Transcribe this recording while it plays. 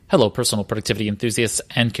Hello, personal productivity enthusiasts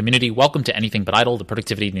and community. Welcome to Anything But Idle, the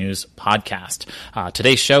Productivity News podcast.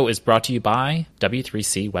 Today's show is brought to you by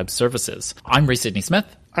W3C Web Services. I'm Ray Sidney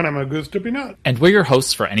Smith. And I'm Augusto Pinat. And we're your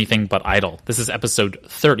hosts for Anything But Idle. This is episode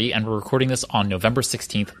 30, and we're recording this on November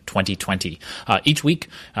 16th, 2020. Each week,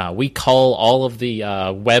 we call all of the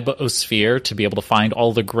web-osphere to be able to find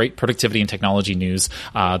all the great productivity and technology news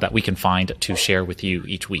that we can find to share with you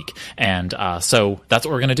each week. And so that's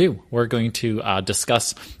what we're going to do. We're going to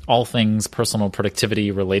discuss all things personal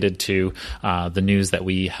productivity related to the news that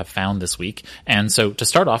we have found this week. And so to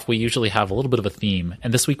start off, we usually have a little bit of a theme.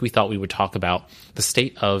 And this week, we thought we would talk about the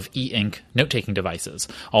state of e-ink note-taking devices,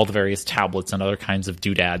 all the various tablets and other kinds of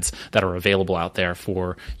doodads that are available out there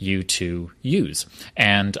for you to use.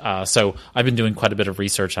 And so I've been doing quite a bit of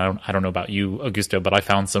research. I don't know about you, Augusto, but I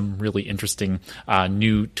found some really interesting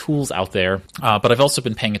new tools out there. But I've also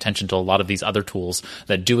been paying attention to a lot of these other tools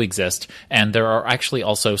that do exist. And there are actually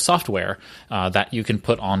also software that you can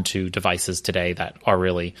put onto devices today that are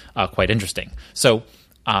really quite interesting. So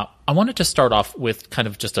I wanted to start off with kind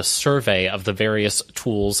of just a survey of the various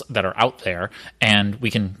tools that are out there, and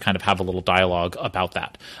we can kind of have a little dialogue about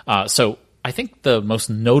that. So I think the most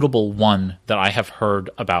notable one that I have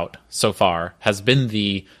heard about so far has been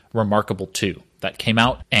the Remarkable 2 that came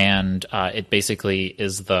out, and it basically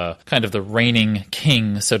is the kind of the reigning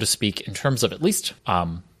king, so to speak, in terms of at least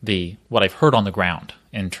what I've heard on the ground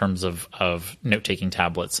in terms of note-taking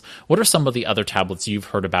tablets. What are some of the other tablets you've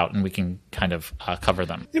heard about, and we can kind of cover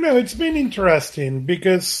them? You know, it's been interesting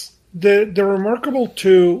because the Remarkable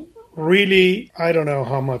 2 really, I don't know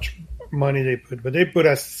how much money they put, but they put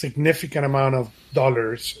a significant amount of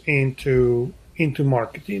dollars into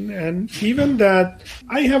marketing. And even that,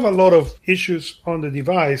 I have a lot of issues on the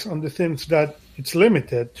device, on the things that it's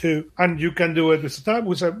limited to, and you can do it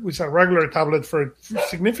with a regular tablet for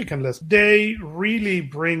significant less. They really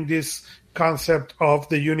bring this concept of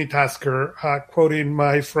the unitasker, quoting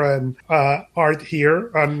my friend Art here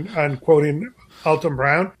and quoting Alton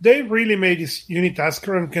Brown. They really made this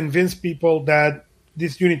unitasker and convinced people that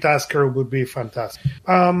this unitasker would be fantastic.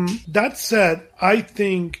 That said, I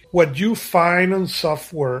think what you find on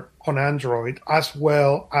software on Android as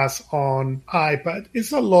well as on iPad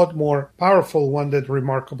is a lot more powerful one that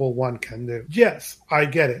Remarkable 1 can do. Yes, I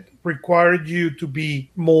get it. Required you to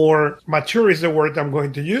be more mature is the word I'm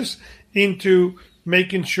going to use, into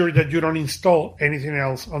making sure that you don't install anything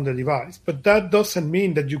else on the device. But that doesn't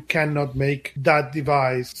mean that you cannot make that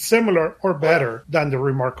device similar or better than the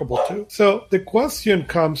Remarkable 2. So the question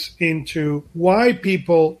comes into why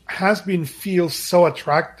people feel so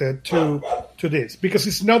attracted to this, because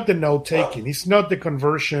it's not the note-taking. It's not the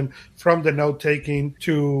conversion from the note-taking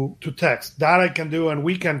to text. That I can do, and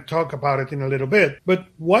we can talk about it in a little bit. But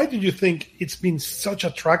why do you think it's been such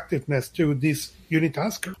attractiveness to this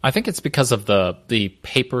unitasker? I think it's because of the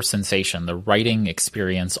paper sensation, the writing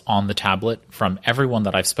experience on the tablet from everyone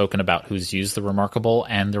that I've spoken about who's used the Remarkable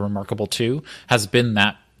and the Remarkable 2 has been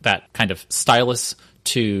that kind of stylus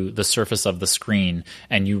to the surface of the screen,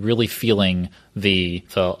 and you really feeling the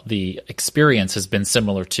experience has been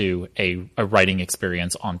similar to a writing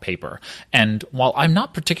experience on paper. And while I'm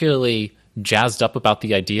not particularly jazzed up about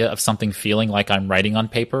the idea of something feeling like I'm writing on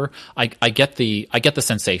paper, I get the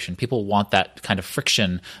sensation. People want that kind of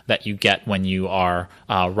friction that you get when you are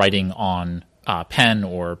writing on pen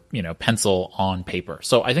or pencil on paper.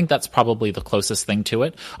 So I think that's probably the closest thing to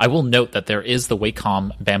it. I will note that there is the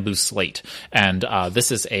Wacom Bamboo Slate, and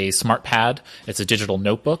this is a smart pad. It's a digital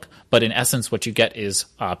notebook, but in essence, what you get is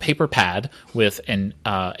a paper pad with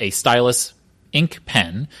a stylus ink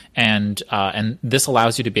pen, and this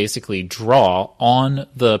allows you to basically draw on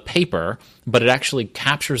the paper, but it actually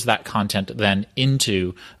captures that content then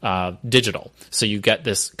into digital. So you get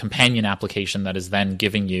this companion application that is then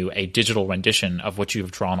giving you a digital rendition of what you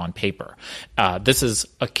have drawn on paper. This is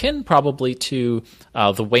akin probably to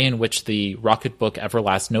the way in which the Rocketbook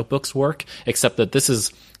Everlast notebooks work, except that this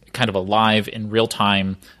is kind of a live in real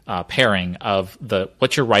time pairing of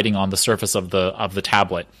what you're writing on the surface of the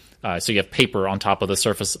tablet. So you have paper on top of the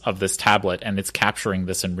surface of this tablet, and it's capturing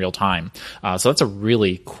this in real time. So that's a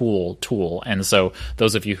really cool tool. And so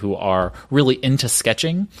those of you who are really into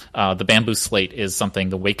sketching, the Bamboo Slate is something,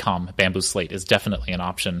 the Wacom Bamboo Slate is definitely an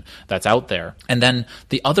option that's out there. And then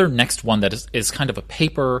the other next one that is kind of a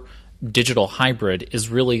paper digital hybrid is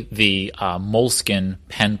really the Moleskine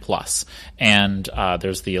Pen Plus, and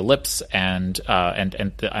there's the Ellipse and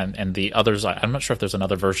the others. I'm not sure if there's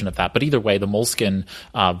another version of that, but either way, the Moleskine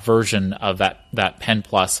version of that Pen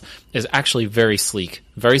Plus is actually very sleek,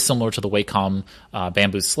 very similar to the Wacom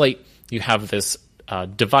Bamboo Slate. You have this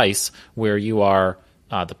device where you are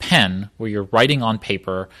the pen, where you're writing on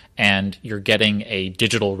paper and you're getting a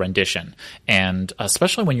digital rendition. And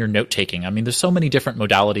especially when you're note taking, I mean, there's so many different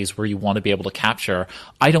modalities where you want to be able to capture.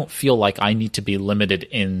 I don't feel like I need to be limited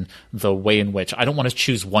in the way in which I don't want to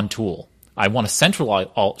choose one tool. I want to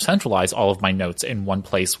centralize all of my notes in one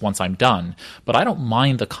place once I'm done, but I don't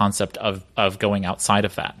mind the concept of going outside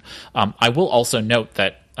of that. I will also note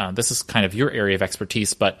that this is kind of your area of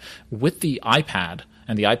expertise, but with the iPad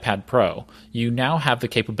and the iPad Pro, you now have the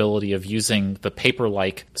capability of using the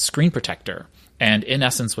paper-like screen protector. And in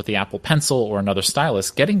essence, with the Apple Pencil or another stylus,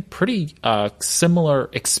 getting pretty similar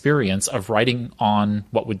experience of writing on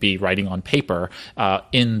what would be writing on paper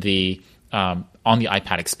on the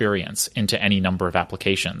iPad experience into any number of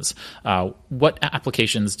applications. What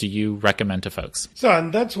applications do you recommend to folks? So,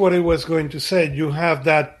 and that's what I was going to say. You have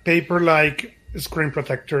that paper-like screen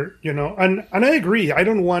protector, and I agree. I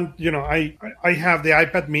don't want, I have the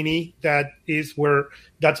iPad mini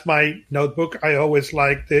that's my notebook. I always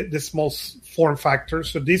like the small form factor.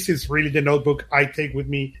 So this is really the notebook I take with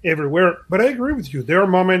me everywhere. But I agree with you. There are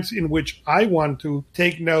moments in which I want to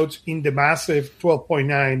take notes in the massive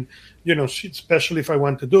 12.9, especially if I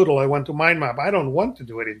want to doodle, I want to mind map. I don't want to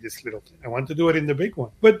do it in this little thing. I want to do it in the big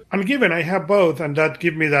one. But I'm given, I have both, and that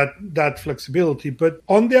give me that flexibility. But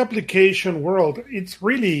on the application world, it's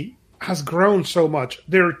really has grown so much.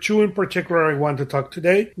 There are two in particular I want to talk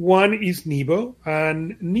today. One is Nebo,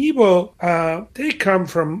 and Nebo, they come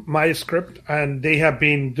from MyScript, and they have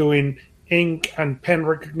been doing ink and pen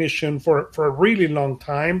recognition for a really long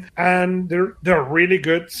time, and they're really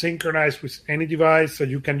good, synchronized with any device, so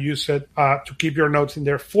you can use it to keep your notes in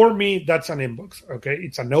there. For me, that's an inbox. Okay,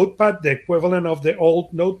 it's a notepad, the equivalent of the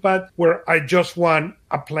old notepad, where I just want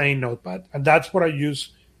a plain notepad, and that's what I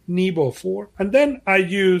use Nebo for. And then I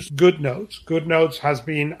use GoodNotes. GoodNotes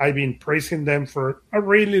I've been praising them for a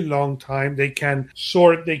really long time. They can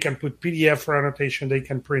sort, they can put PDF for annotation, they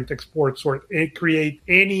can print, export, sort, create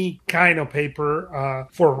any kind of paper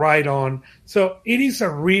for write on. So it is a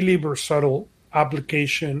really versatile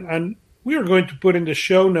application. And we are going to put in the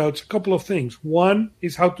show notes a couple of things. One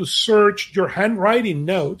is how to search your handwriting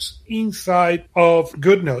notes inside of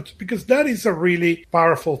GoodNotes, because that is a really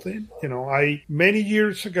powerful thing. Many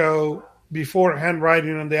years ago, before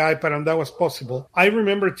handwriting on the iPad, and that was possible, I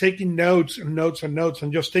remember taking notes and notes and notes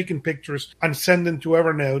and just taking pictures and sending to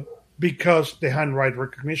Evernote, because the handwrite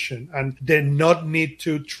recognition, and then not need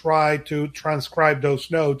to try to transcribe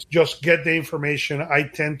those notes, just get the information. I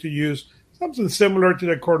tend to use something similar to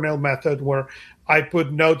the Cornell method, where I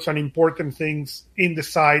put notes on important things in the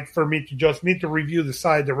side for me to just need to review the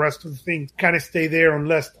side. The rest of the things kind of stay there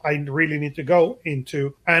unless I really need to go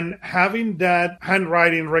into. And having that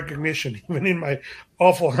handwriting recognition, even in my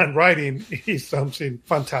awful handwriting, is something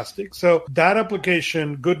fantastic. So that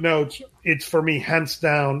application, GoodNotes, it's for me hands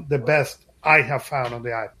down the best I have found on the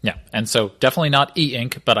iPad. Yeah, and so definitely not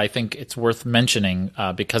e-ink, but I think it's worth mentioning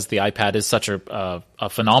because the iPad is such a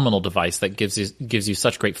phenomenal device that gives you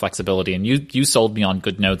such great flexibility. And you sold me on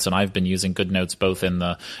GoodNotes, and I've been using GoodNotes both in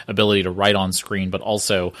the ability to write on screen, but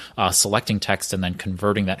also selecting text and then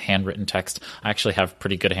converting that handwritten text. I actually have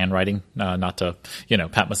pretty good handwriting, not to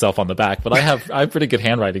pat myself on the back, but I have pretty good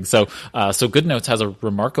handwriting. So GoodNotes has a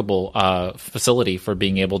remarkable facility for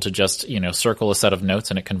being able to just circle a set of notes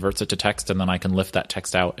and it converts it to text, and then I can lift that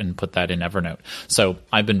text out and put that in Evernote. So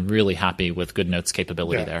I've been really happy with GoodNotes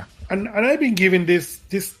capability there. And I've been giving this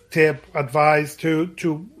tip, advice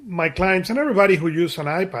to my clients and everybody who use an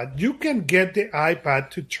iPad. You can get the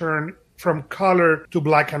iPad to turn from color to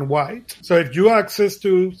black and white. So if you access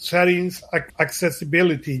to settings,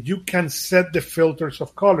 accessibility, you can set the filters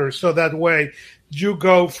of color. So that way you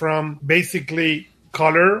go from basically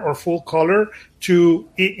color or full color to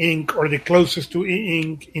e-ink, or the closest to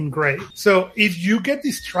e-ink in gray. So if you get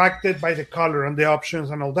distracted by the color and the options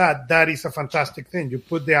and all that, that is a fantastic thing. You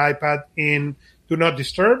put the iPad in Do Not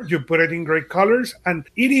Disturb, you put it in great colors, and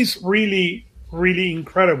it is really, really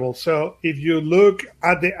incredible. So if you look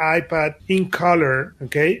at the iPad in color,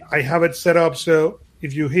 okay, I have it set up so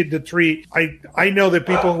if you hit the tree, I know the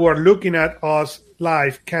people who are looking at us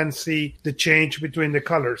live can see the change between the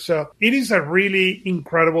colors. So it is a really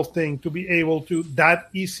incredible thing to be able to that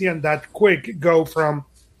easy and that quick go from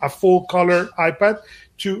a full color iPad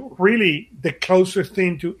to really the closest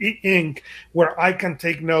thing to e-ink, where I can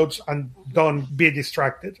take notes and don't be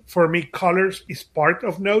distracted. For me, colors is part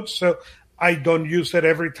of notes, so I don't use it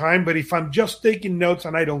every time, but if I'm just taking notes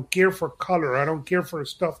and I don't care for color, I don't care for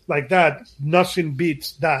stuff like that, nothing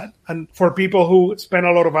beats that. And for people who spend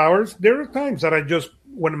a lot of hours, there are times that I just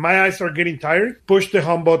when my eyes are getting tired, push the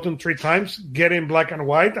home button 3 times, get in black and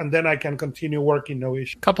white, and then I can continue working, no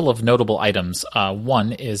issue. A couple of notable items.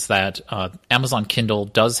 One is that Amazon Kindle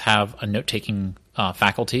does have a note-taking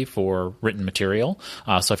faculty for written material.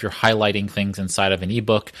 So if you're highlighting things inside of an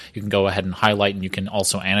ebook, you can go ahead and highlight, and you can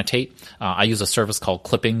also annotate. I use a service called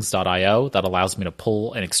clippings.io that allows me to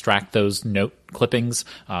pull and extract those note clippings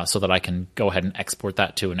so that I can go ahead and export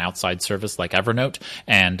that to an outside service like Evernote.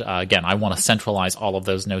 And again, I want to centralize all of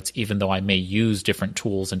those notes, even though I may use different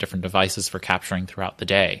tools and different devices for capturing throughout the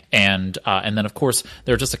day. And then, of course,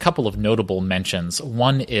 there are just a couple of notable mentions.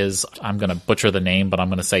 One is, I'm going to butcher the name, but I'm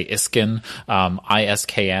going to say Iskn,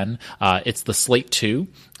 ISKN. It's the Slate 2.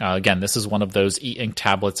 Again, this is one of those e-ink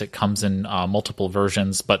tablets. It comes in multiple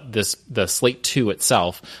versions, but the Slate 2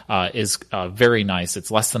 itself is very nice.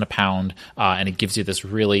 It's less than £1, and it gives you this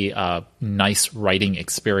really nice writing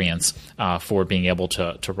experience for being able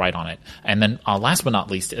to write on it. And then last but not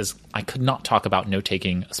least is I could not talk about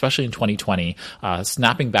note-taking, especially in 2020,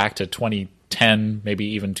 snapping back to 2010, maybe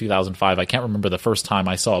even 2005. I can't remember the first time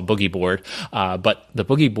I saw a boogie board, but the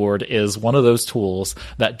boogie board is one of those tools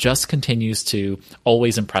that just continues to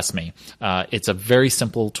always impress me. It's a very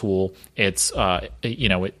simple tool. It's,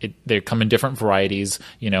 they come in different varieties,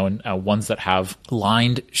 and ones that have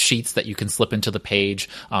lined sheets that you can slip into the page.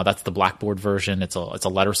 That's the Blackboard version. It's a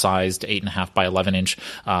letter-sized 8.5 by 11 inch,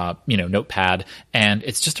 notepad. And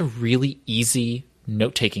it's just a really easy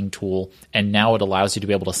note-taking tool, and now it allows you to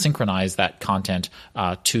be able to synchronize that content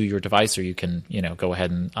to your device, or you can go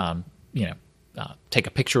ahead and take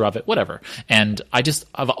a picture of it, whatever. And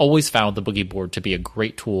I've always found the boogie board to be a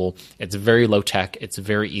great tool. It's very low tech, it's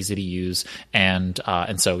very easy to use, and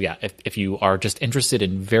so yeah, if you are just interested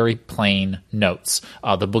in very plain notes,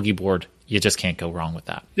 the boogie board, you just can't go wrong with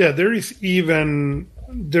that. Yeah, there is even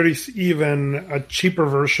a cheaper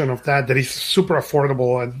version of that is super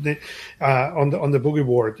affordable on the boogie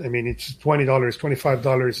board. I mean, it's $20,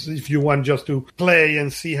 $25 if you want just to play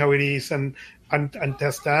and see how it is and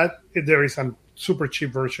test that. There is a super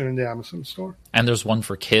cheap version in the Amazon store. And there's one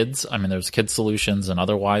for kids. I mean, there's kids solutions and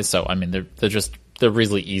otherwise. So I mean, they're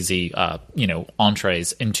really easy,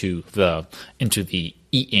 entrees into the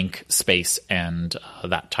e-ink space and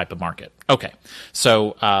that type of market. Okay,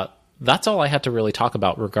 so that's all I had to really talk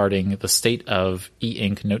about regarding the state of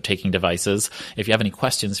e-ink note-taking devices. If you have any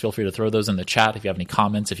questions, feel free to throw those in the chat. If you have any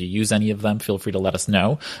comments, if you use any of them, feel free to let us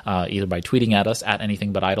know, either by tweeting at us at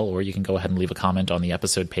AnythingButIdle, or you can go ahead and leave a comment on the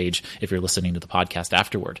episode page if you're listening to the podcast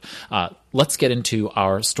afterward. Let's get into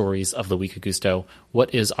our stories of the week, Augusto.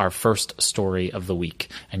 What is our first story of the week?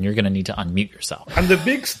 And you're going to need to unmute yourself. And the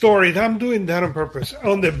big story, I'm doing that on purpose.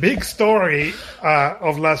 On the big story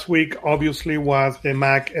of last week, obviously, was the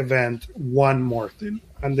Mac event, One More Thing.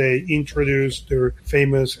 And they introduced their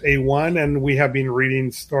famous A1, and we have been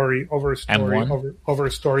reading story over story M1? over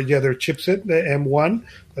story. Yeah, their chipset, the M1,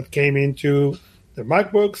 that came into the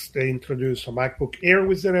MacBooks. They introduced a MacBook Air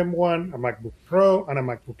with their M1, a MacBook Pro, and a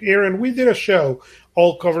MacBook Air. And we did a show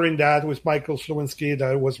all covering that with Michael Slewinski.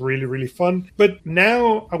 That was really, really fun. But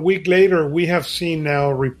now, a week later, we have seen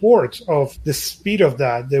now reports of the speed of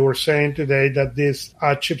that. They were saying today that this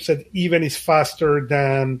chipset even is faster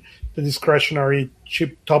than the discretionary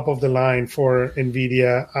chip top of the line for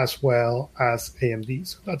NVIDIA as well as AMD.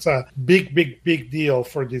 So that's a big, big, big deal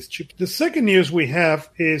for this chip. The second news we have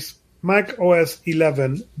is Mac OS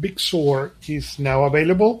 11 Big Sur is now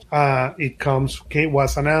available.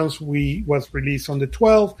 Was announced, was released on the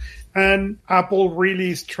 12th, and Apple really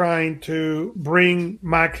is trying to bring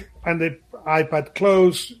Mac and the iPad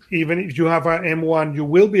close. Even if you have an M1, you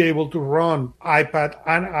will be able to run iPad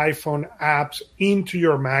and iPhone apps into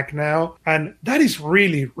your Mac now, and that is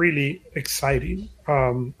really, really exciting.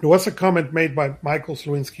 There was a comment made by Michael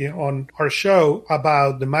Slewinski on our show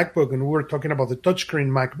about the MacBook, and we were talking about the touchscreen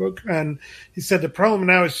MacBook, and he said the problem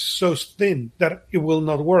now is so thin that it will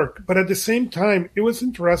not work. But at the same time, it was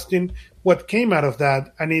interesting what came out of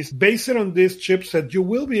that, and is based on this chipset, you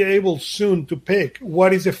will be able soon to pick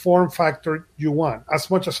what is the form factor you want. As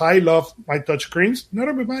much as I love my touchscreens, not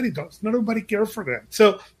everybody does. Not everybody cares for them.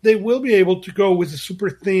 So they will be able to go with a super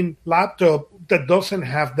thin laptop that doesn't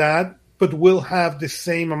have that, but will have the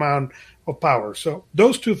same amount of power. So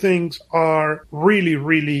those two things are really,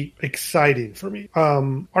 really exciting for me.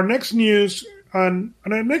 Our next news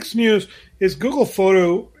is Google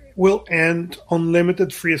Photo will end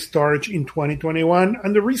unlimited free storage in 2021.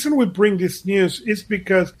 And the reason we bring this news is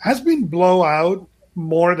because it has been blown out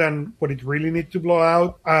more than what it really needs to blow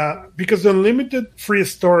out. Because unlimited free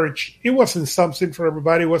storage, it wasn't something for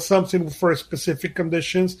everybody. It was something for specific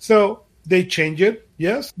conditions. So they change it,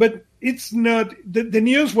 yes. But it's not, the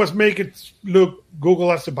news was make it look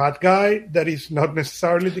Google as a bad guy. That is not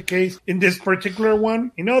necessarily the case in this particular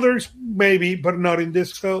one. In others, maybe, but not in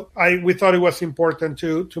this. So we thought it was important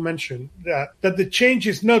to mention that the change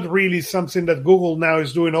is not really something that Google now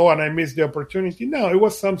is doing, oh, and I missed the opportunity. No, it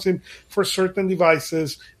was something for certain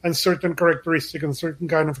devices and certain characteristics and certain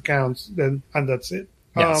kind of accounts, and that's it.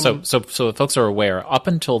 Yeah, so folks are aware, up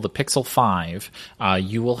until the Pixel 5,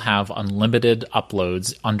 you will have unlimited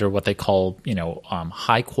uploads under what they call,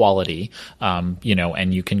 high quality, and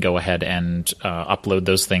you can go ahead and upload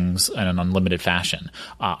those things in an unlimited fashion.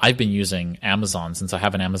 I've been using Amazon since I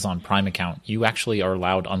have an Amazon Prime account. You actually are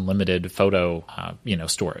allowed unlimited photo,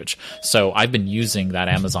 storage. So I've been using that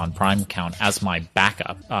Amazon Prime account as my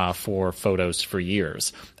backup for photos for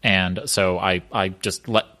years, and so I just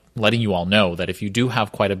letting you all know that if you do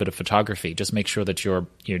have quite a bit of photography, just make sure that you're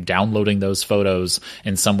downloading those photos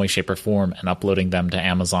in some way, shape, or form and uploading them to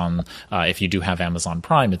Amazon. If you do have Amazon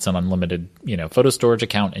Prime, it's an unlimited, photo storage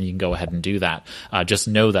account, and you can go ahead and do that. Just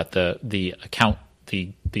know that the account,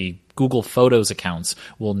 the Google Photos accounts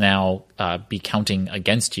will now be counting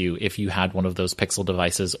against you if you had one of those Pixel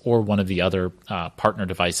devices or one of the other partner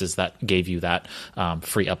devices that gave you that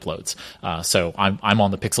free uploads. So I'm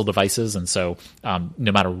on the Pixel devices, and so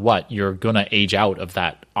no matter what, you're going to age out of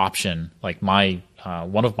that option. Like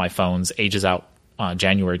one of my phones ages out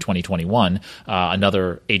January 2021,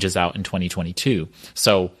 another ages out in 2022.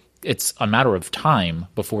 So it's a matter of time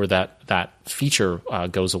before that feature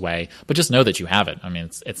goes away, but just know that you have it. I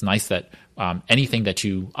mean, it's nice that anything that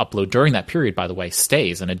you upload during that period, by the way,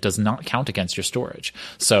 stays, and it does not count against your storage.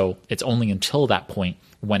 So it's only until that point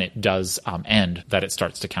when it does end that it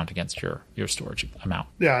starts to count against your storage amount.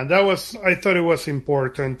 Yeah, and I thought it was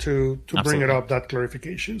important to bring it up, that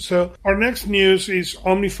clarification. So our next news is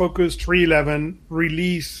OmniFocus 3.11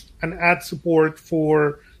 release and add support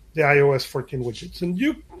for the iOS 14 widgets. And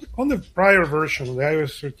on the prior version of the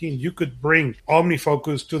iOS 13, you could bring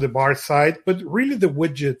OmniFocus to the bar side, but really the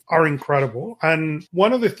widgets are incredible. And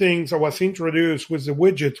one of the things that was introduced with the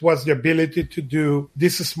widgets was the ability to do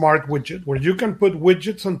this smart widget, where you can put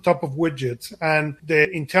widgets on top of widgets, and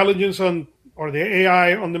the intelligence or the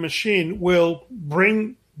AI on the machine will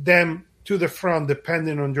bring them to the front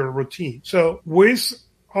depending on your routine. So with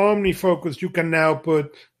OmniFocus, you can now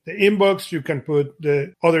put the inbox, you can put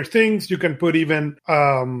the other things, you can put even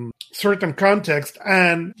certain context,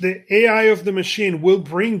 and the AI of the machine will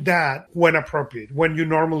bring that when appropriate, when you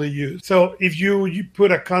normally use. So if you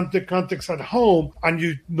put a context at home and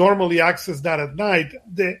you normally access that at night,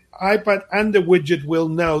 the iPad and the widget will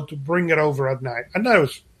know to bring it over at night. And that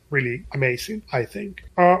was really amazing, I think.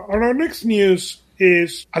 Our next news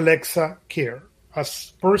is Alexa Care.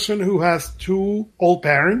 As a person who has two old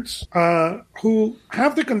parents who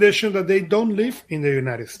have the condition that they don't live in the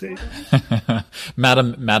United States.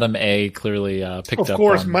 Madam A clearly picked up. Of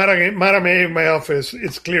course, Madam A in my office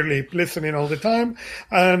is clearly listening all the time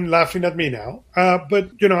and laughing at me now.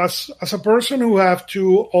 But, as a person who have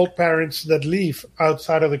two old parents that live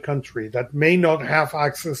outside of the country that may not have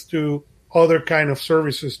access to other kind of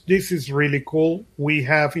services, this is really cool. We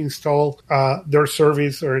have installed their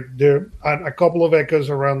service or a couple of Echoes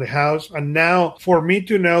around the house, and now for me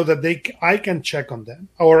to know that I can check on them,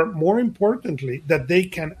 or more importantly, that they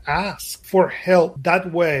can ask for help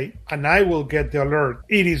that way, and I will get the alert.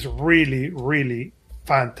 It is really, really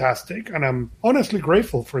fantastic, and I'm honestly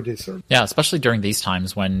grateful for this service. Yeah, especially during these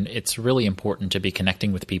times when it's really important to be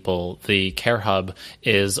connecting with people. The Care Hub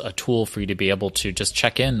is a tool for you to be able to just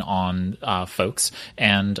check in on folks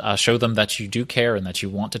and show them that you do care and that you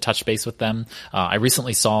want to touch base with them. I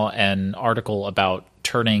recently saw an article about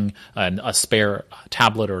turning a spare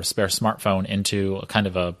tablet or a spare smartphone into a kind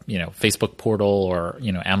of a Facebook portal or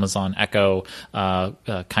Amazon Echo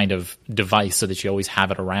kind of device, so that you always have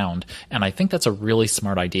it around. And I think that's a really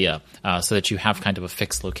smart idea, so that you have kind of a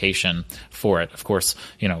fixed location for it. Of course,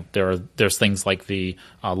 there's things like the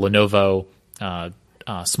Lenovo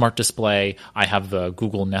Smart Display. I have the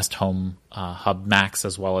Google Nest Home Hub Max,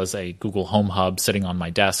 as well as a Google Home Hub sitting on my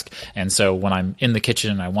desk. And so when I'm in the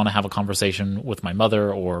kitchen and I want to have a conversation with my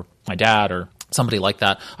mother or my dad or somebody like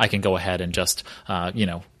that, I can go ahead and just,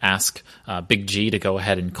 ask Big G to go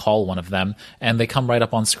ahead and call one of them, and they come right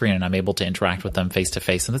up on screen, and I'm able to interact with them face to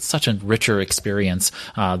face. And it's such a richer experience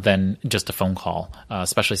than just a phone call,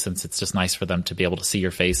 especially since it's just nice for them to be able to see your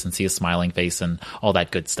face and see a smiling face and all that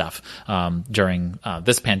good stuff during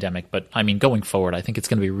this pandemic. But I mean, going forward, I think it's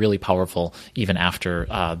going to be really powerful even after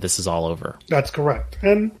this is all over. That's correct.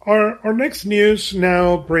 And our next news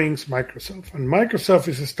now brings Microsoft. And Microsoft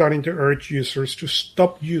is starting to urge users users to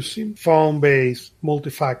stop using phone-based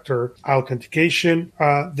multi-factor authentication.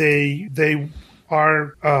 They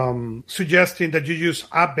are suggesting that you use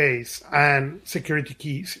app-based and security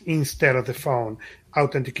keys instead of the phone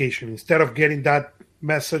authentication, instead of getting that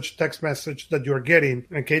text message that you're getting,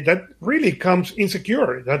 okay, that really comes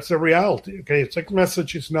insecure. That's the reality, okay? Text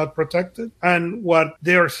message is not protected. And what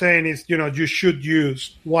they're saying is, you should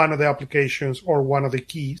use one of the applications or one of the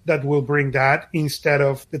keys that will bring that instead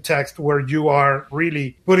of the text, where you are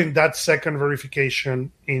really putting that second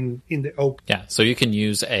verification in the open. Yeah, so you can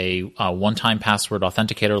use a one-time password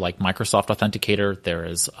authenticator like Microsoft Authenticator. There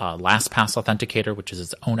is LastPass Authenticator, which is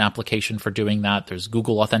its own application for doing that. There's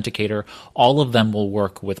Google Authenticator. All of them will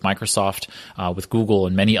work with Microsoft, with Google,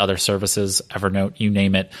 and many other services, Evernote, you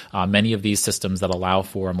name it. Many of these systems that allow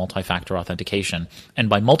for multi-factor authentication. And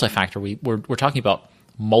by multi-factor, we're talking about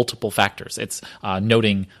multiple factors. It's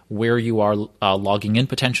noting where you are logging in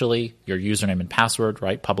potentially, your username and password,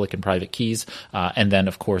 right? Public and private keys. And then,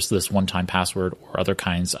 of course, this one-time password or other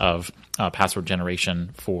kinds of password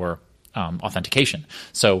generation for authentication.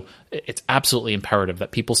 So it's absolutely imperative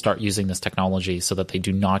that people start using this technology so that they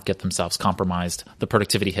do not get themselves compromised. The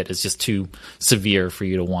productivity hit is just too severe for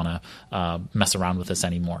you to want to mess around with this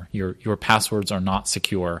anymore. Your passwords are not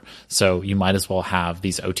secure, so you might as well have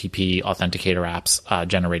these OTP authenticator apps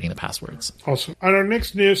generating the passwords. Awesome. And our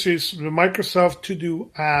next news is the Microsoft To Do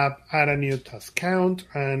app add a new task count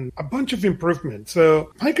and a bunch of improvements.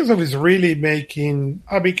 So Microsoft is really making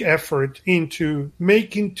a big effort into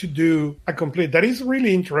making To Do a complete. That is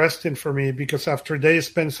really interesting for me, because after they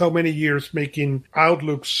spent so many years making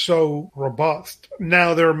Outlook so robust,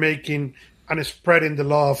 now they're making and spreading the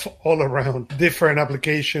love all around different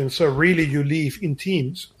applications. So really you live in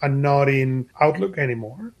Teams and not in Outlook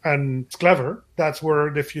anymore. And it's clever. That's where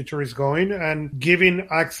the future is going, and giving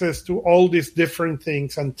access to all these different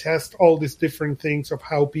things and test all these different things of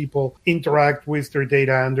how people interact with their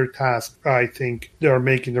data and their tasks. I think they're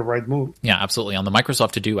making the right move. Yeah, absolutely. On the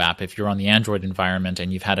Microsoft To Do app, if you're on the Android environment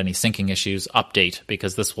and you've had any syncing issues, update,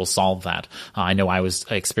 because this will solve that. I know I was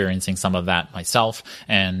experiencing some of that myself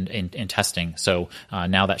and in testing. So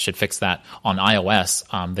now that should fix that. On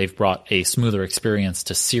iOS, they've brought a smoother experience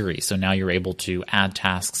to Siri. So now you're able to add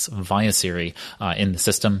tasks via Siri in the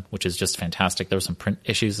system, which is just fantastic. There were some print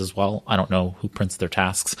issues as well. I don't know who prints their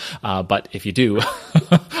tasks, but if you do,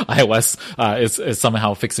 iOS is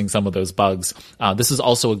somehow fixing some of those bugs. This is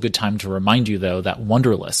also a good time to remind you, though, that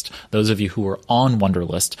Wunderlist, those of you who are on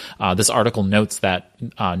Wunderlist, this article notes that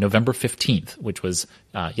November 15th, which was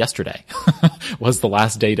yesterday, was the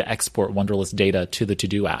last day to export Wunderlist data to the To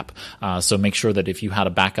Do app. So make sure that if you had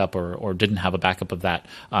a backup or didn't have a backup of that,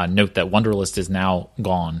 note that Wunderlist is now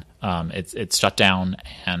gone. It's shut down,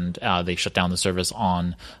 and they shut down the service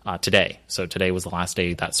on today. So today was the last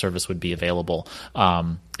day that service would be available.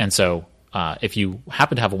 And so if you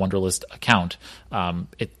happen to have a Wunderlist account,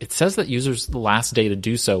 it says that users, the last day to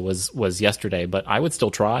do so was yesterday, but I would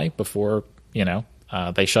still try before,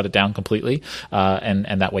 they shut it down completely,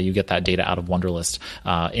 and that way you get that data out of Wunderlist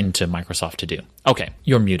into Microsoft To Do. Okay,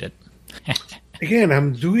 you're muted. Again,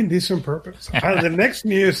 I'm doing this on purpose. The next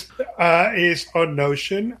news is on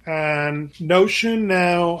Notion, and Notion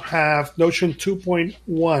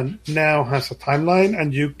 2.1 now has a timeline,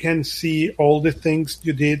 and you can see all the things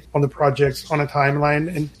you did on the projects on a timeline.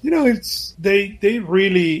 And they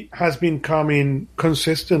really has been coming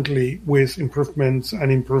consistently with improvements.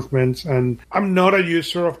 And I'm not a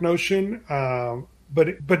user of Notion.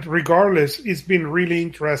 But regardless, it's been really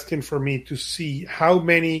interesting for me to see how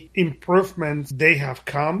many improvements they have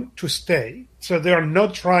come to stay. So they are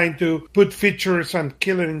not trying to put features and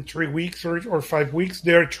kill it in 3 weeks or 5 weeks.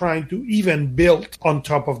 They're trying to even build on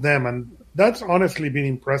top of them. And that's honestly been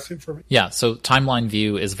impressive for me. Yeah, so Timeline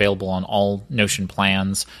View is available on all Notion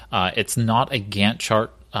plans. It's not a Gantt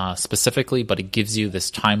chart specifically, but it gives you this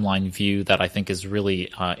timeline view that I think is really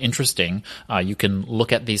interesting. You can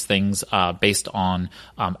look at these things based on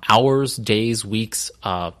hours, days, weeks,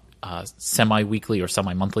 semi-weekly or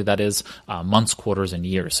semi-monthly, that is, months, quarters, and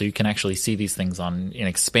years. So you can actually see these things in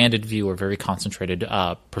expanded view or very concentrated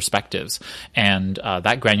perspectives. And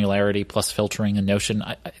that granularity plus filtering in Notion,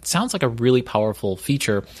 it sounds like a really powerful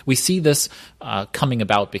feature. We see this coming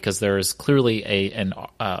about because there is clearly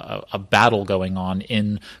a battle going on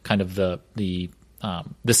in kind of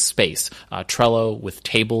this space. Trello with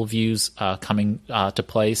table views coming to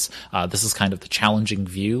place. This is kind of the challenging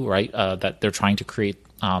view, right? That they're trying to create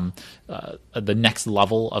the next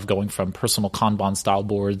level of going from personal Kanban style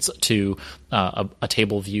boards to a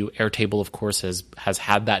table view. Airtable, of course, has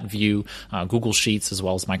had that view. Google Sheets as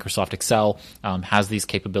well as Microsoft Excel has these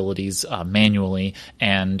capabilities manually,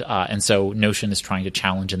 and so Notion is trying to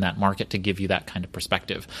challenge in that market to give you that kind of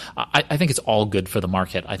perspective. I think it's all good for the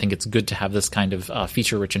market. I think it's good to have this kind of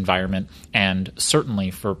feature-rich environment, and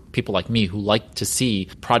certainly for people like me who like to see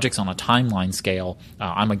projects on a timeline scale.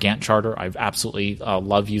 I'm a Gantt charter. I absolutely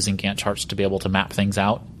love using Gantt charts to be able to map things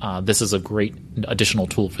out. This is a great additional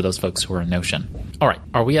tool for those folks who are in Notion. All right.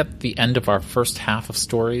 Are we at the end of our first half of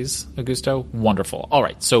stories, Augusto? Wonderful. All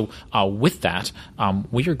right. So with that,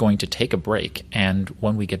 we are going to take a break. And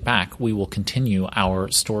when we get back, we will continue our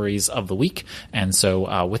stories of the week. And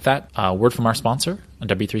so with that, word from our sponsor,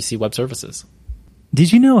 W3C Web Services.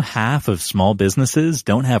 Did you know half of small businesses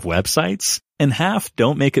don't have websites and half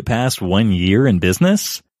don't make it past 1 year in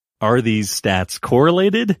business? Are these stats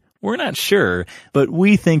correlated? We're not sure, but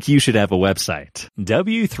we think you should have a website.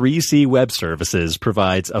 W3C Web Services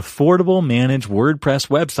provides affordable managed WordPress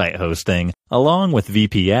website hosting along with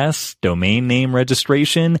VPS, domain name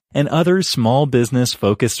registration, and other small business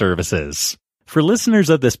focused services. For listeners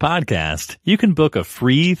of this podcast, you can book a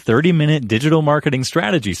free 30-minute digital marketing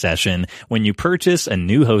strategy session when you purchase a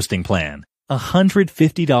new hosting plan.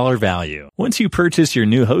 $150 value. Once you purchase your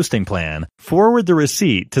new hosting plan, forward the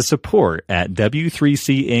receipt to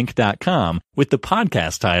support@w3cinc.com with the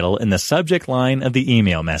podcast title in the subject line of the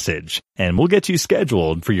email message, and we'll get you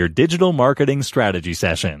scheduled for your digital marketing strategy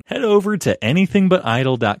session. Head over to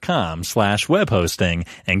anythingbutidle.com/web hosting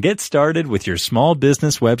and get started with your small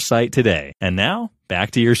business website today. And now,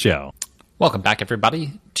 back to your show. Welcome back,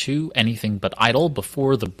 everybody, to Anything But Idle.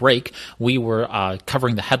 Before the break, we were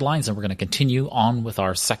covering the headlines, and we're going to continue on with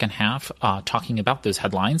our second half, talking about those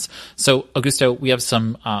headlines. So, Augusto, we have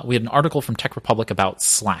we had an article from Tech Republic about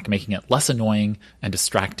Slack, making it less annoying and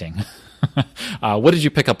distracting. What did you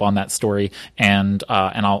pick up on that story? And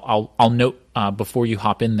I'll note before you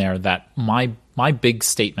hop in there that my big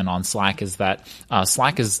statement on Slack is that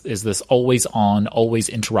Slack is this always on, always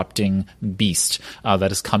interrupting beast that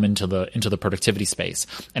has come into the productivity space.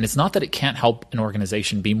 And it's not that it can't help an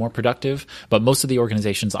organization be more productive, but most of the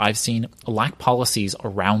organizations I've seen lack policies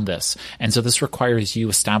around this. And so this requires you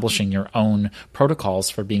establishing your own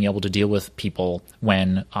protocols for being able to deal with people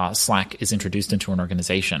when Slack is introduced into an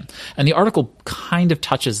organization. And the article kind of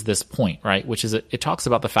touches this point, right? Which is it talks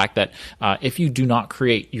about the fact that if you do not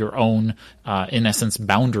create your own in essence,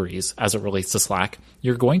 boundaries as it relates to Slack,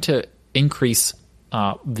 you're going to increase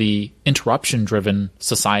the interruption-driven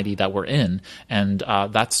society that we're in, and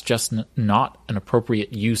that's just not an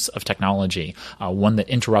appropriate use of technology, one that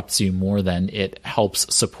interrupts you more than it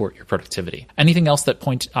helps support your productivity. Anything else that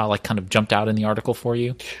kind of jumped out in the article for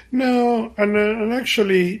you? No, and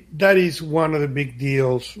actually, that is one of the big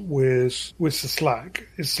deals with Slack.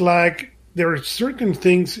 It's like there are certain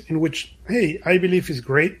things in which, hey, I believe is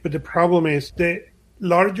great, but the problem is the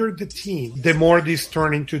larger the team, the more this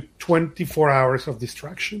turn into 24 hours of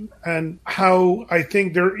distraction. And how I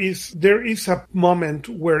think there is a moment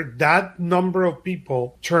where that number of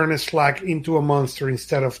people turn Slack into a monster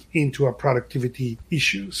instead of into a productivity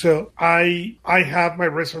issue. So I have my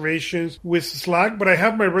reservations with Slack, but I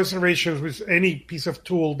have my reservations with any piece of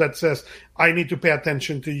tool that says I need to pay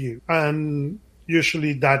attention to you. And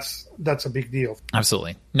usually that's a big deal.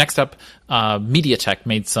 Absolutely. Next up, MediaTek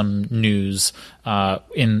made some news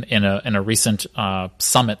in a recent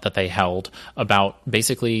summit that they held about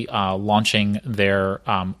basically launching their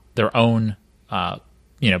own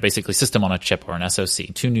basically system on a chip, or an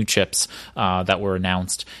SoC. 2 new chips that were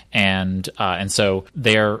announced, and so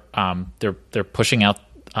they're pushing out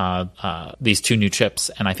these 2 new chips,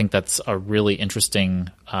 and I think that's a really interesting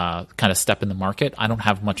kind of step in the market. I don't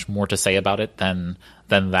have much more to say about it than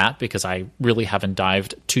that, because I really haven't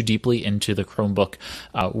dived too deeply into the Chromebook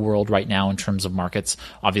world right now in terms of markets.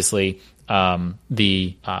 Obviously,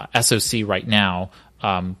 the SoC right now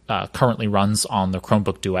currently runs on the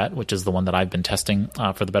Chromebook Duet, which is the one that I've been testing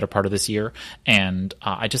for the better part of this year, and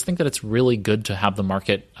I just think that it's really good to have the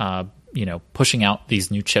market pushing out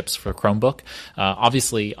these new chips for Chromebook.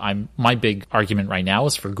 Obviously, my big argument right now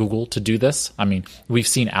is for Google to do this. I mean, we've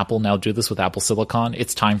seen Apple now do this with Apple Silicon.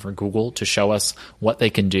 It's time for Google to show us what they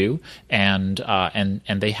can do, and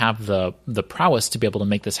they have the prowess to be able to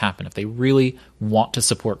make this happen. If they really want to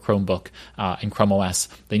support Chromebook and Chrome OS,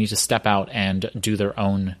 they need to step out and do their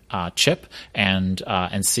own chip and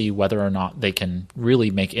see whether or not they can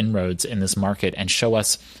really make inroads in this market and show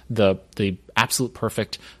us the absolute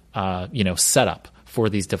perfect setup for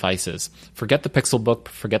these devices. Forget the Pixelbook,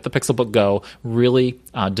 forget the Pixelbook Go. Really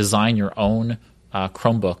design your own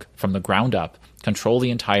Chromebook from the ground up, control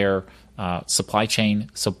the entire supply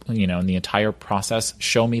chain, so in the entire process,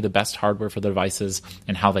 show me the best hardware for the devices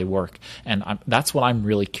and how they work. And that's what I'm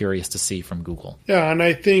really curious to see from Google. Yeah, and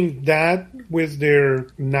I think that with their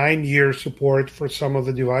 9-year support for some of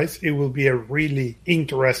the device, it will be a really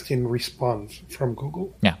interesting response from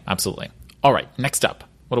Google. Yeah, absolutely. All right, next up.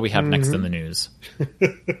 What do we have next in the news?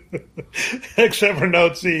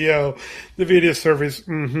 Evernote CEO, the video service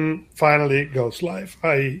finally goes live.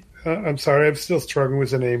 I'm sorry, I'm still struggling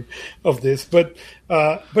with the name of this, but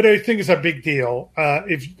I think it's a big deal.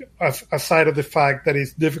 If aside of the fact that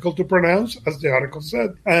it's difficult to pronounce, as the article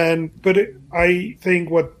said, I think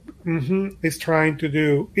what is trying to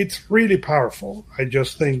do, it's really powerful. I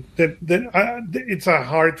just think that it's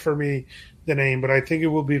hard for me, the name, but I think it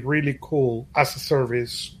will be really cool as a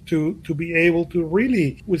service to be able to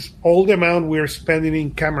really, with all the amount we're spending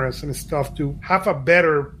in cameras and stuff, to have a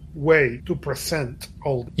better way to present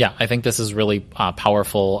all. Yeah, I think this is really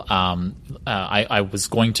powerful. I was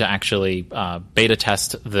going to actually beta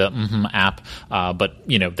test the app, but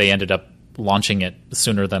they ended up launching it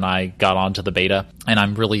sooner than I got onto the beta, and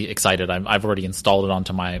I'm really excited. I've already installed it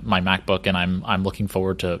onto my MacBook, and I'm looking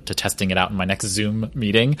forward to testing it out in my next Zoom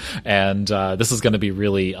meeting. And this is going to be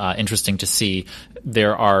really interesting to see.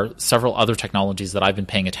 There are several other technologies that I've been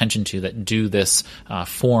paying attention to that do this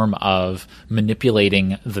form of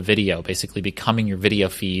manipulating the video, basically becoming your video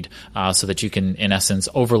feed, so that you can, in essence,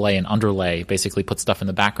 overlay and underlay, basically put stuff in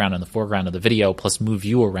the background and the foreground of the video, plus move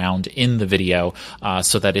you around in the video,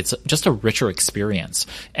 so that it's just a richer experience.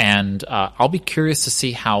 And I'll be curious to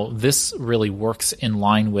see how this really works in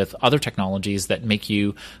line with other technologies that make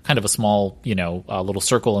you kind of a small, a little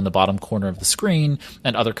circle in the bottom corner of the screen,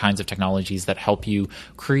 and other kinds of technologies that help you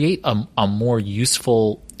create a more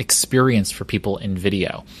useful experience for people in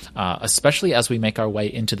video, especially as we make our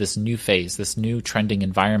way into this new phase, this new trending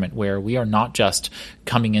environment where we are not just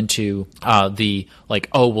coming into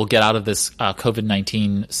we'll get out of this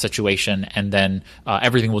COVID-19 situation and then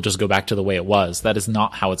everything will just go back to the way it was. That is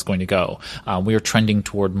not how it's going to go. We are trending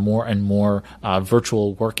toward more and more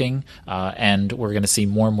virtual working, and we're going to see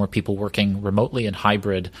more and more people working remotely and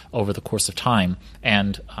hybrid over the course of time.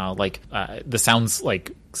 And this sounds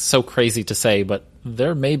like so crazy to say, but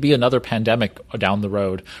there may be another pandemic down the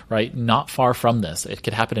road, right? Not far from this. It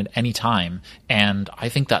could happen at any time. And I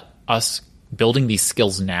think that us building these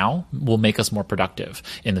skills now will make us more productive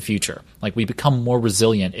in the future. Like, we become more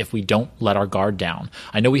resilient if we don't let our guard down.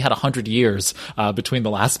 I know we had 100 years between the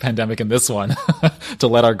last pandemic and this one to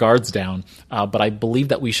let our guards down, but I believe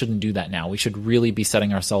that we shouldn't do that now. We should really be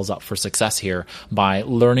setting ourselves up for success here by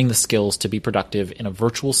learning the skills to be productive in a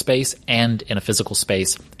virtual space and in a physical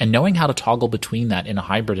space, and knowing how to toggle between that in a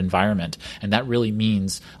hybrid environment. And that really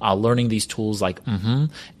means learning these tools like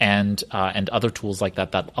and other tools like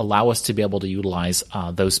that allow us to be able to utilize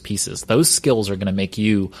those pieces. Those skills are going to make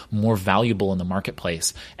you more valuable in the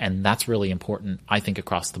marketplace, and that's really important, I think,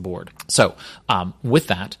 across the board. So, with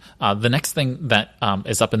that, the next thing that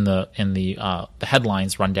is up in the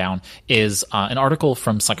headlines rundown is an article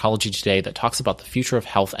from Psychology Today that talks about the future of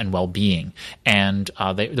health and well-being, and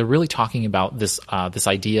they're really talking about this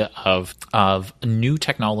idea of new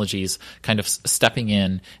technologies kind of stepping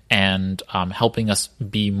in and helping us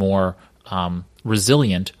be more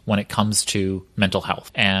resilient when it comes to mental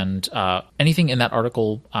health. And anything in that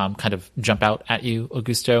article kind of jump out at you,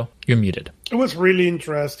 Augusto? You're muted. It was really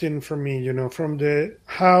interesting for me, from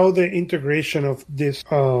how the integration of this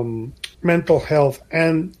mental health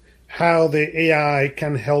and how the AI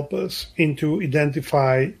can help us into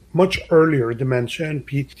identify much earlier dementia and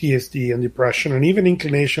PTSD and depression and even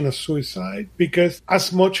inclination of suicide, because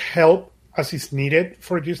as much help as is needed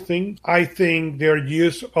for this thing, I think their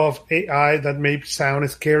use of AI that may sound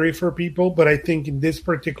scary for people, but I think in this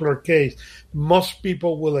particular case, most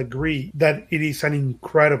people will agree that it is an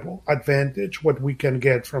incredible advantage what we can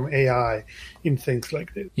get from AI in things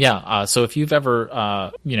like this. Yeah. So if you've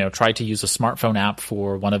ever, tried to use a smartphone app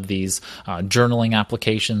for one of these journaling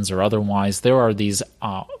applications or otherwise, there are these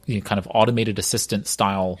kind of automated assistant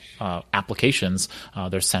style applications.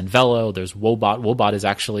 There's Sanvello, there's Wobot. Wobot is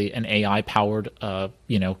actually an AI powered,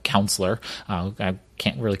 counselor. I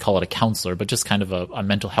can't really call it a counselor, but just kind of a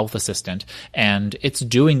mental health assistant. And it's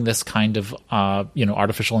doing this kind of,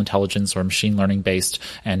 artificial intelligence or machine learning based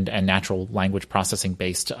and natural language processing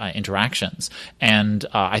based interactions. And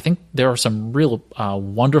I think there are some real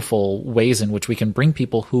wonderful ways in which we can bring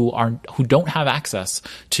people who don't have access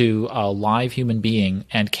to a live human being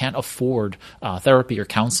and can't afford therapy or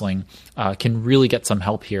counseling can really get some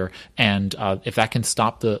help here. And if that can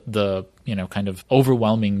stop the kind of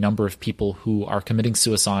overwhelming number of people who are committing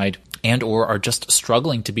suicide and or are just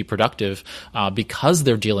struggling to be productive because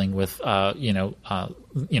they're dealing with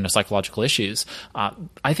psychological issues.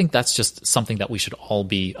 I think that's just something that we should all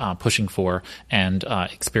be pushing for and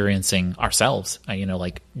experiencing ourselves.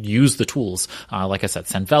 Like use the tools. Like I said,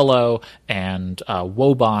 Zenvelo and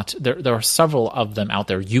Woebot. There are several of them out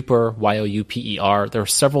there. Youper, Youper. There are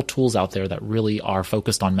several tools out there that really are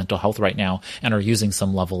focused on mental health right now and are using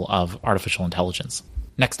some level of artificial intelligence.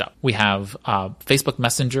 Next up, we have Facebook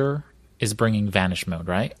Messenger is bringing vanish mode,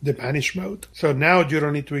 right? The vanish mode. So now you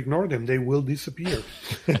don't need to ignore them. They will disappear.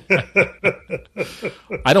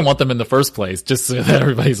 I don't want them in the first place, just so that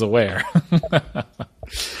everybody's aware.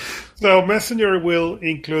 So Messenger will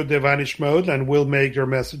include the vanish mode and will make your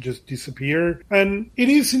messages disappear. And it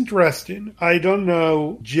is interesting. I don't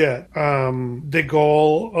know yet the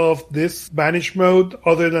goal of this vanish mode,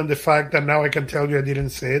 other than the fact that now I can tell you I didn't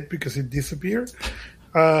say it because it disappeared.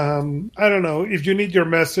 I don't know. If you need your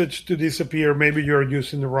message to disappear, maybe you're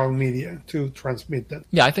using the wrong media to transmit that.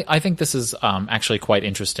 Yeah, I think this is actually quite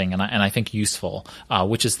interesting and I think useful,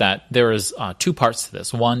 which is that there is two parts to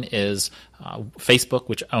this. One is Facebook,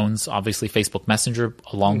 which owns obviously Facebook Messenger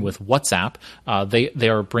along with WhatsApp. They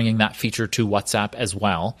are bringing that feature to WhatsApp as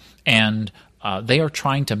well, and they are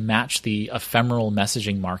trying to match the ephemeral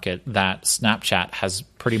messaging market that Snapchat has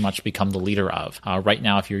pretty much become the leader of. Right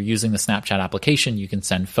now, if you're using the Snapchat application, you can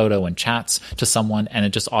send photo and chats to someone, and it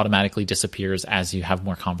just automatically disappears as you have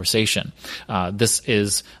more conversation. This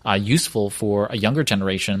is useful for a younger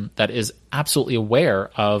generation that is absolutely aware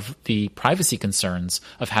of the privacy concerns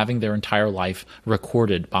of having their entire life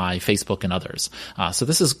recorded by Facebook and others. So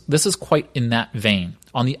this is quite in that vein.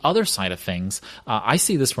 On the other side of things, I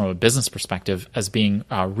see this from a business perspective as being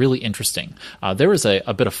really interesting. There is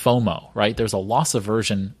a bit of FOMO, right? There's a loss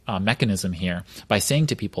aversion mechanism here by saying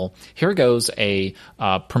to people, here goes a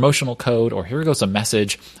promotional code, or here goes a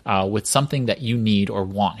message with something that you need or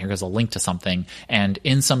want. Here goes a link to something, and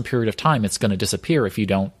in some period of time, it's going to disappear if you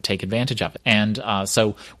don't take advantage of it. And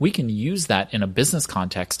so we can use that in a business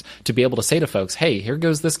context to be able to say to folks, hey, here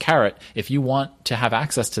goes this carrot. If you want to have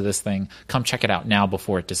access to this thing, come check it out now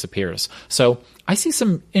before it disappears. So I see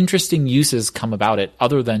some interesting uses come about it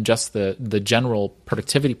other than just the general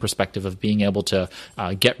productivity perspective of being able to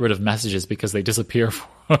get rid of messages because they disappear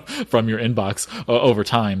from your inbox over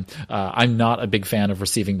time. I'm not a big fan of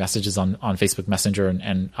receiving messages on Facebook Messenger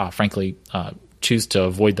and frankly, choose to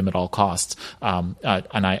avoid them at all costs. And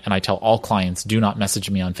I tell all clients, do not message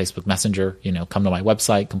me on Facebook Messenger. Come to my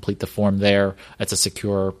website, complete the form there. It's a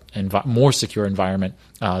secure, more secure environment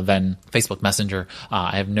than Facebook Messenger.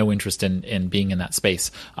 I have no interest in being in that space.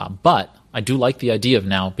 But I do like the idea of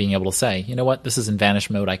now being able to say, you know what, this is in vanish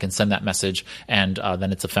mode. I can send that message, and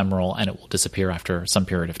then it's ephemeral and it will disappear after some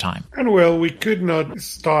period of time. And well, we could not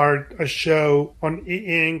start a show on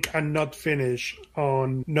e-ink and not finish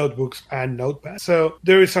on notebooks and notepads. So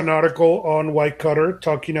there is an article on Wirecutter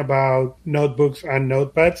talking about notebooks and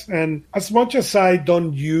notepads. And as much as I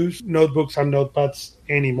don't use notebooks and notepads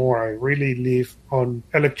anymore, I really live on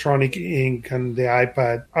electronic ink and the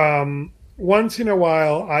iPad. Once in a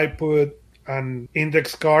while, I put an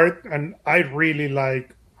index card, and I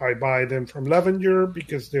buy them from Lavender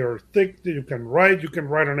because they are thick. You can write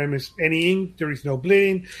on any ink. There is no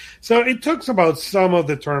bleeding. So it talks about some of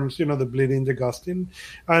the terms, the bleeding, the gusting,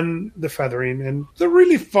 and the feathering. And it's a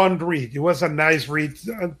really fun read. It was a nice read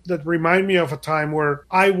that reminded me of a time where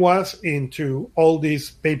I was into all these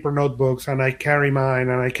paper notebooks, and I carry mine,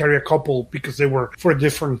 and I carry a couple because they were for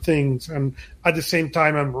different things. And at the same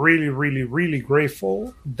time, I'm really, really, really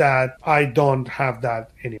grateful that I don't have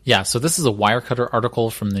that anymore. Yeah, so this is a Wirecutter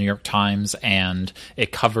article from the New York Times, and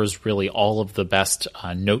it covers really all of the best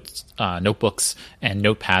notebooks and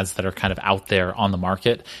notepads that are kind of out there on the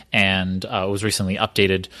market. And it was recently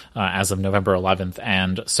updated as of November 11th.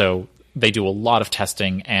 And so they do a lot of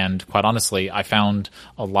testing, and quite honestly, I found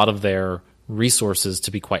a lot of their resources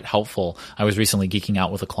to be quite helpful. I was recently geeking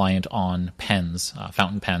out with a client on pens,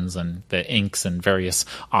 fountain pens, and the inks and various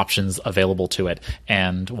options available to it.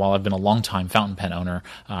 And while I've been a long-time fountain pen owner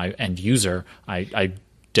and user, I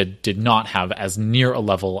did not have as near a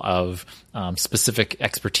level of specific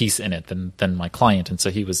expertise in it than my client. And so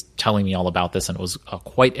he was telling me all about this, and it was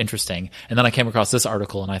quite interesting. And then I came across this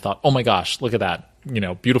article, and I thought, oh my gosh, look at that.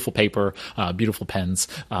 Beautiful paper, beautiful pens,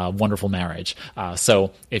 wonderful marriage.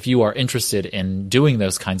 So if you are interested in doing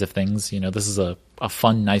those kinds of things, this is a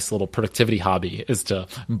fun, nice little productivity hobby, is to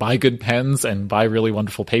buy good pens and buy really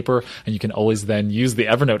wonderful paper. And you can always then use the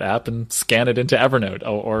Evernote app and scan it into Evernote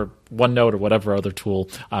or OneNote or whatever other tool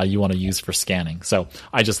you want to use for scanning. So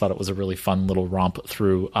I just thought it was a really fun little romp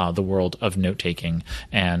through the world of note taking.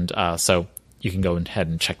 And so you can go ahead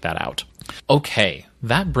and check that out. Okay,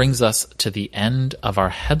 that brings us to the end of our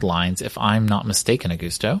headlines, if I'm not mistaken,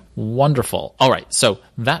 Augusto. Wonderful. All right, so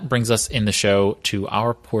that brings us in the show to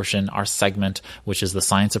our portion, our segment, which is the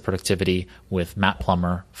Science of Productivity with Matt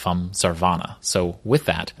Plummer from Zarvana. So with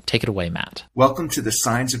that, take it away, Matt. Welcome to the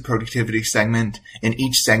Science of Productivity segment. In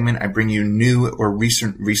each segment, I bring you new or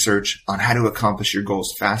recent research on how to accomplish your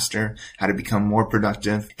goals faster, how to become more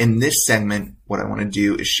productive. In this segment, what I want to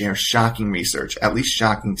do is share shocking research, at least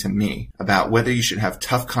shocking to me, about whether you should have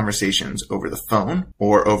tough conversations over the phone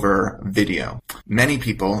or over video. Many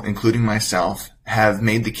people, including myself, have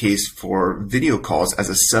made the case for video calls as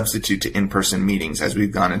a substitute to in-person meetings as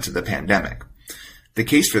we've gone into the pandemic. The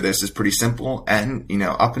case for this is pretty simple and,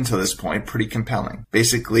 up until this point, pretty compelling.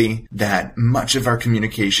 Basically, that much of our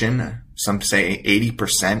communication, some say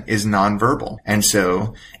 80%, is nonverbal. And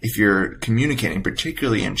so if you're communicating,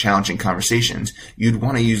 particularly in challenging conversations, you'd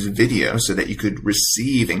want to use video so that you could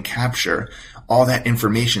receive and capture all that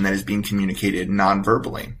information that is being communicated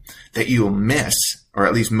nonverbally that you will miss, or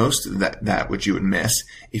at least most of that which you would miss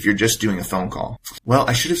if you're just doing a phone call. Well,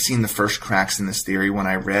 I should have seen the first cracks in this theory when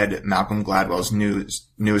I read Malcolm Gladwell's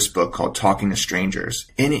newest book called Talking to Strangers.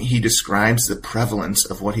 In it, he describes the prevalence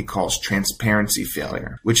of what he calls transparency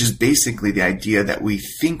failure, which is basically the idea that we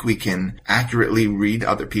think we can accurately read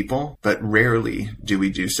other people, but rarely do we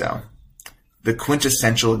do so. The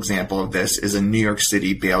quintessential example of this is a New York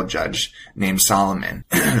City bail judge named Solomon,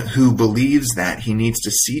 who believes that he needs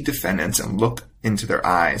to see defendants and look into their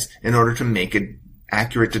eyes in order to make an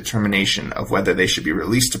accurate determination of whether they should be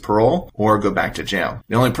released to parole or go back to jail.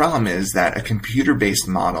 The only problem is that a computer-based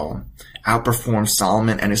model outperforms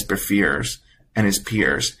Solomon and his peers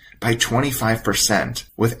by 25%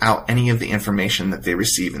 without any of the information that they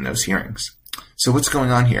receive in those hearings. So what's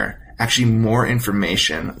going on here? Actually, more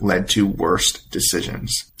information led to worse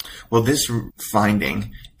decisions. Well, this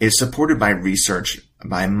finding is supported by research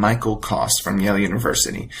by Michael Koss from Yale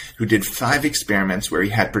University, who did 5 experiments where he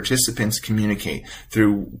had participants communicate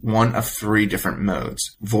through one of 3 different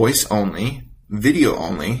modes: voice only, video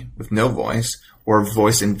only with no voice, or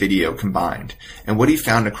voice and video combined. And what he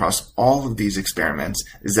found across all of these experiments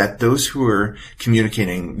is that those who were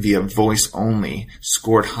communicating via voice only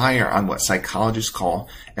scored higher on what psychologists call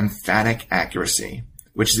emphatic accuracy,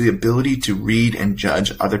 which is the ability to read and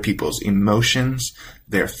judge other people's emotions,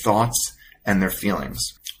 their thoughts, and their feelings.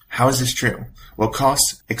 How is this true? Well, Koss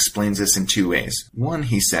explains this in 2 ways. One,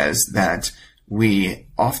 he says that we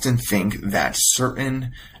often think that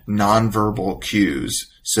certain nonverbal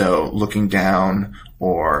cues, so looking down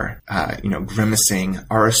or, grimacing,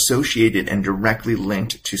 are associated and directly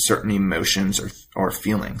linked to certain emotions or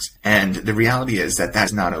feelings. And the reality is that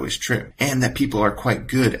that's not always true. And that people are quite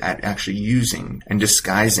good at actually using and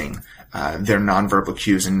disguising their nonverbal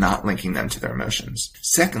cues and not linking them to their emotions.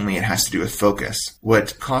 Secondly, it has to do with focus.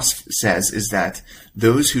 What Koss says is that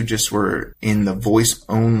those who just were in the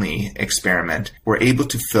voice-only experiment were able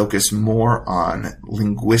to focus more on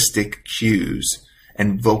linguistic cues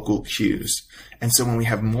and vocal cues. And so when we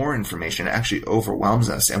have more information, it actually overwhelms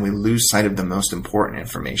us and we lose sight of the most important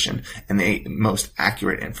information and the most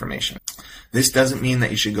accurate information. This doesn't mean that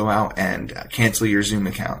you should go out and cancel your Zoom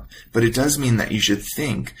account, but it does mean that you should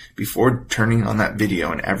think before turning on that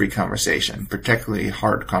video in every conversation, particularly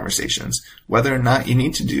hard conversations, whether or not you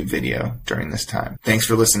need to do video during this time. Thanks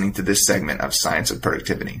for listening to this segment of Science of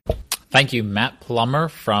Productivity. Thank you, Matt Plummer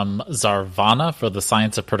from Zarvana, for the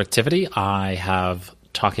Science of Productivity. I have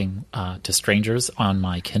Talking to Strangers on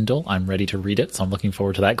my Kindle. I'm ready to read it, so I'm looking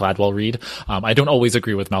forward to that Gladwell read. I don't always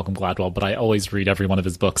agree with Malcolm Gladwell, but I always read every one of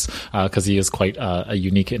his books because he is quite a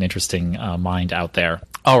unique and interesting mind out there.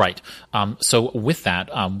 All right. So with that,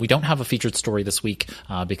 we don't have a featured story this week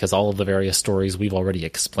because all of the various stories we've already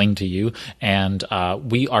explained to you, and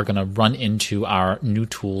we are going to run into our new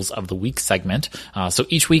tools of the week segment. So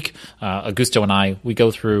each week, Augusto and I, we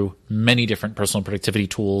go through many different personal productivity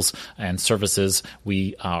tools and services. We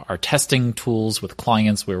are testing tools with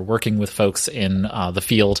clients. We're working with folks in the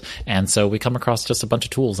field. And so we come across just a bunch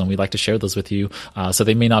of tools and we'd like to share those with you. So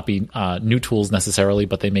they may not be new tools necessarily,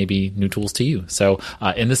 but they may be new tools to you. So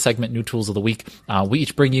in this segment, New Tools of the Week, we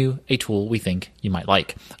each bring you a tool we think you might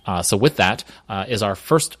like. So with that is our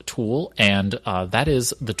first tool, and that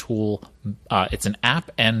is the tool. It's an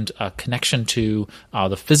app and a connection to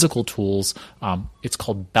the physical tools. It's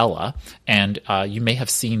called Bella, and you may have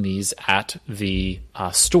seen these at the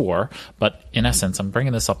store, but in essence, I'm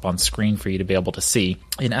bringing this up on screen for you to be able to see.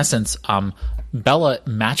 In essence, Bella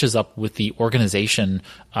matches up with the organization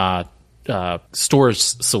storage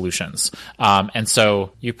solutions. And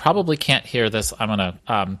so you probably can't hear this.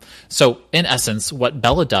 So in essence, what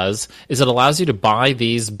Bella does is it allows you to buy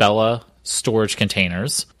these Bella storage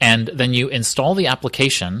containers, and then you install the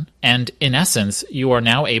application, and in essence, you are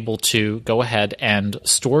now able to go ahead and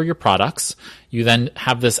store your products. You then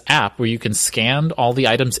have this app where you can scan all the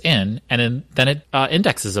items in, and then it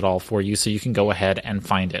indexes it all for you, so you can go ahead and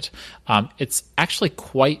find it. It's actually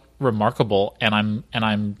quite remarkable, and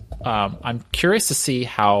I'm curious to see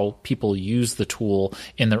how people use the tool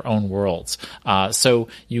in their own worlds. So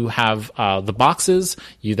you have the boxes.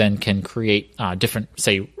 You then can create different,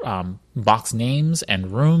 say, box names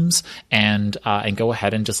and rooms, and go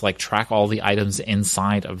ahead and just like track all the items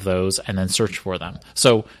inside of those, and then search for them.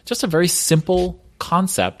 So just a very simple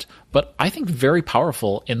concept, but I think very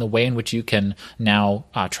powerful in the way in which you can now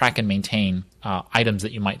track and maintain items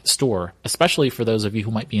that you might store, especially for those of you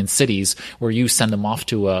who might be in cities where you send them off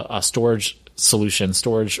to a storage solution,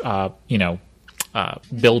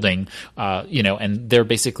 building, and they're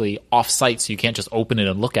basically off-site, so you can't just open it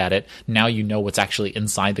and look at it. Now you know what's actually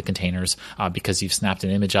inside the containers because you've snapped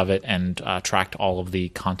an image of it and tracked all of the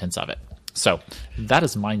contents of it. So that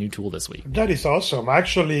is my new tool this week. That is awesome.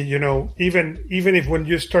 Actually, even if when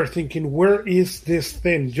you start thinking, where is this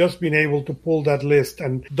thing, just being able to pull that list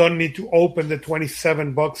and don't need to open the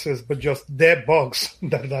 27 boxes, but just the box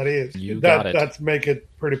that is. That's make it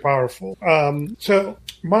pretty powerful. So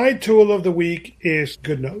my tool of the week is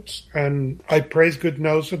GoodNotes. And I praised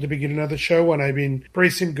GoodNotes at the beginning of the show, and I've been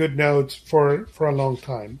praising GoodNotes for a long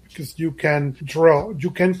time because you can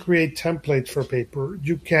create templates for paper.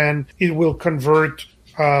 It will convert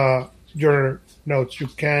your notes. You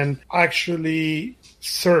can actually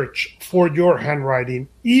search for your handwriting,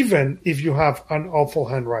 even if you have an awful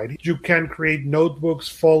handwriting. You can create notebooks,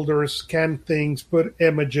 folders, scan things, put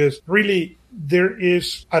images. Really, there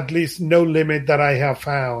is at least no limit that I have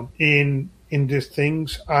found in these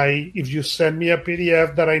things. If you send me a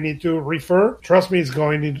PDF that I need to refer, trust me, it's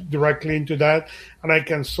going directly into that, and I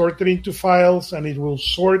can sort it into files, and it will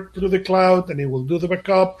sort through the cloud, and it will do the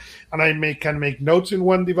backup, and I can make notes in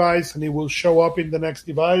one device, and it will show up in the next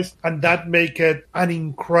device, and that make it an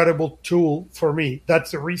incredible tool for me.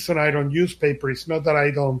 That's the reason I don't use paper. It's not that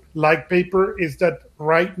I don't like paper, it's that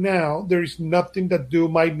right now there is nothing that do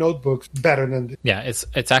my notebooks better than this. Yeah,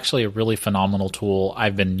 it's actually a really phenomenal tool.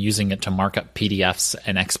 I've been using it to mark up PDFs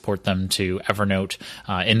and export them to Evernote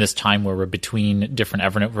in this time where we're between different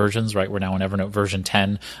Evernote versions, right? We're now in Evernote version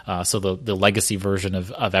 10, so the legacy version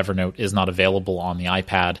of Evernote is not available on the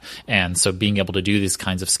iPad, and so being able to do these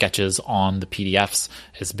kinds of sketches on the PDFs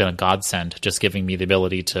has been a godsend, just giving me the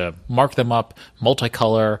ability to mark them up,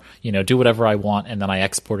 multicolor, do whatever I want, and then I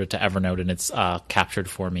export it to Evernote, and it's captured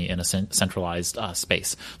for me in a centralized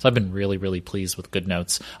space. So I've been really, really pleased with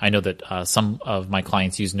GoodNotes. I know that some of my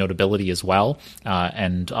clients use Notability as well,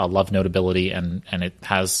 and love Notability, and it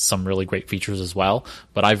has some really great features as well,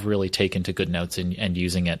 but I've really taken to GoodNotes and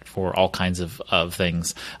using it for all kinds of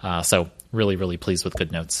things. So really, really pleased with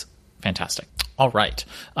GoodNotes. Fantastic. All right.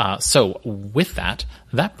 So with that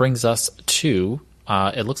brings us to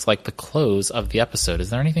it looks like the close of the episode.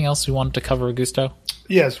 Is there anything else we wanted to cover, Augusto?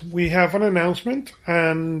 Yes, we have an announcement,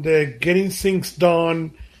 and Getting Things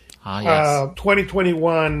Done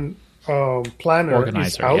 2021 planner organizer,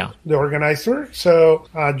 is out, the organizer. So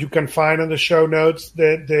you can find on the show notes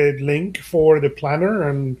the link for the planner,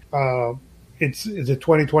 and it's the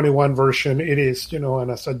 2021 version. It is,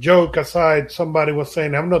 and as a joke aside, somebody was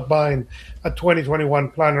saying, I'm not buying a 2021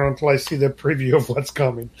 planner until I see the preview of what's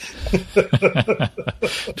coming.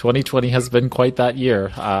 2020 has been quite that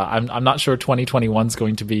year. I'm not sure 2021 is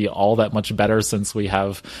going to be all that much better since we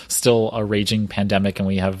have still a raging pandemic and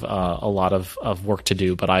we have a lot of work to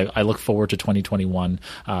do. But I look forward to 2021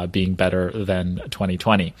 being better than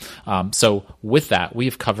 2020. So with that,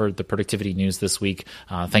 we've covered the productivity news this week.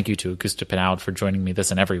 Thank you to Augusto Pinaud for joining me this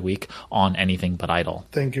and every week on Anything But Idle.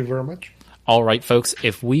 Thank you very much. All right, folks,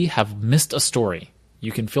 if we have missed a story,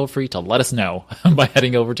 you can feel free to let us know by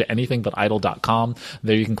heading over to anythingbutidle.com.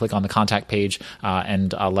 There you can click on the contact page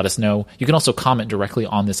and let us know. You can also comment directly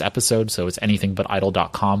on this episode. So it's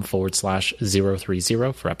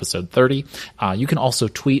anythingbutidle.com/030 for episode 30. You can also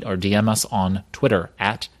tweet or DM us on Twitter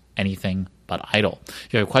at anythingbutidle.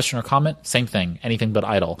 If you have a question or comment, same thing, Anything But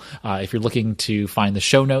Idle. If you're looking to find the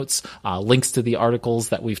show notes, links to the articles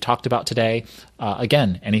that we've talked about today,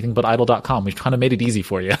 again, anythingbutidle.com. We've kind of made it easy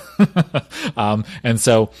for you. And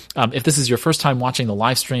so if this is your first time watching the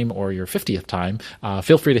live stream or your 50th time,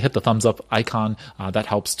 feel free to hit the thumbs up icon. That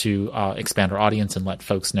helps to expand our audience and let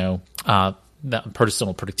folks know the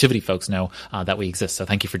personal productivity folks know that we exist. So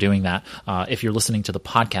thank you for doing that. If you're listening to the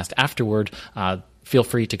podcast afterward, feel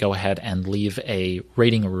free to go ahead and leave a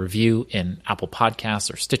rating or review in Apple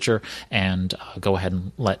Podcasts or Stitcher, and go ahead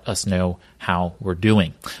and let us know how we're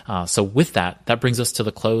doing. So with that brings us to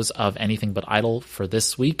the close of Anything But Idle for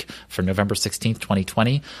this week, for November 16th,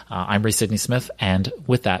 2020. I'm Ray Sidney Smith, and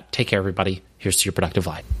with that, take care, everybody. Here's to your productive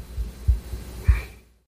life.